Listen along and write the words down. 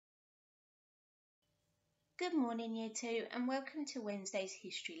Good morning, Year 2, and welcome to Wednesday's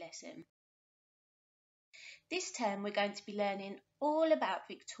history lesson. This term we're going to be learning all about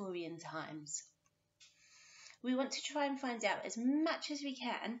Victorian times. We want to try and find out as much as we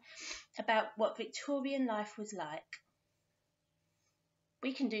can about what Victorian life was like.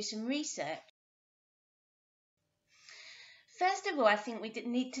 We can do some research. First of all, I think we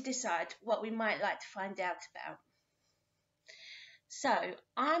need to decide what we might like to find out about. So,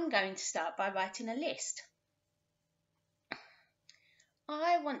 I'm going to start by writing a list.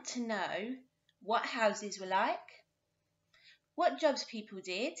 I want to know what houses were like, what jobs people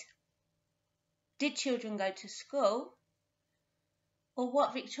did children go to school, or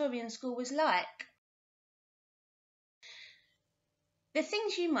what Victorian school was like. The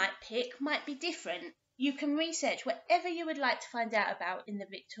things you might pick might be different. You can research whatever you would like to find out about in the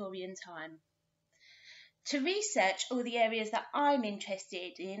Victorian time. To research all the areas that I'm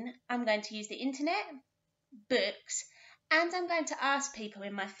interested in, I'm going to use the internet, books, and I'm going to ask people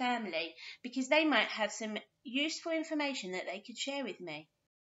in my family because they might have some useful information that they could share with me.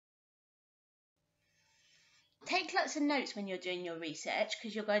 Take lots of notes when you're doing your research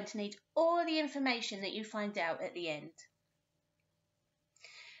because you're going to need all the information that you find out at the end.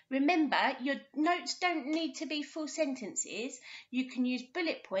 Remember, your notes don't need to be full sentences. You can use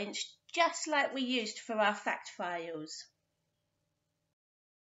bullet points just like we used for our fact files.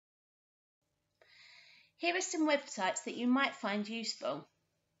 Here are some websites that you might find useful.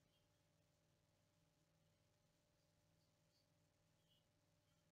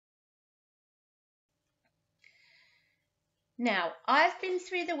 Now, I've been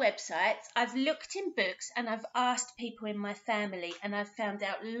through the websites, I've looked in books and I've asked people in my family and I've found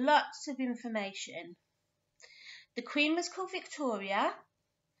out lots of information. The Queen was called Victoria.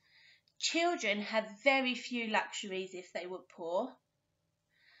 Children had very few luxuries if they were poor.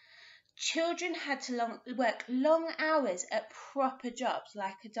 Children had to work long hours at proper jobs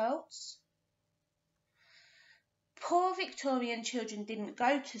like adults. Poor Victorian children didn't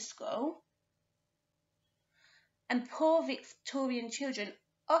go to school. And poor Victorian children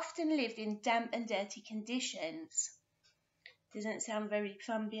often lived in damp and dirty conditions. Doesn't sound very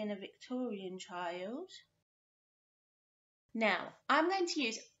fun being a Victorian child. Now, I'm going to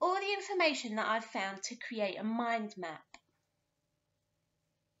use all the information that I've found to create a mind map.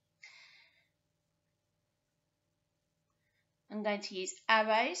 I'm going to use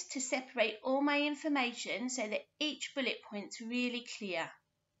arrows to separate all my information so that each bullet point's really clear.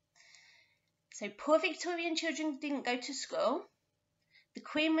 So poor Victorian children didn't go to school. The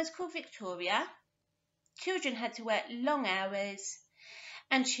Queen was called Victoria. Children had to work long hours.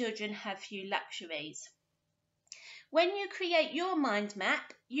 And children have few luxuries. When you create your mind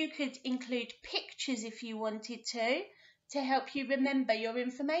map, you could include pictures if you wanted to help you remember your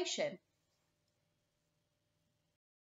information.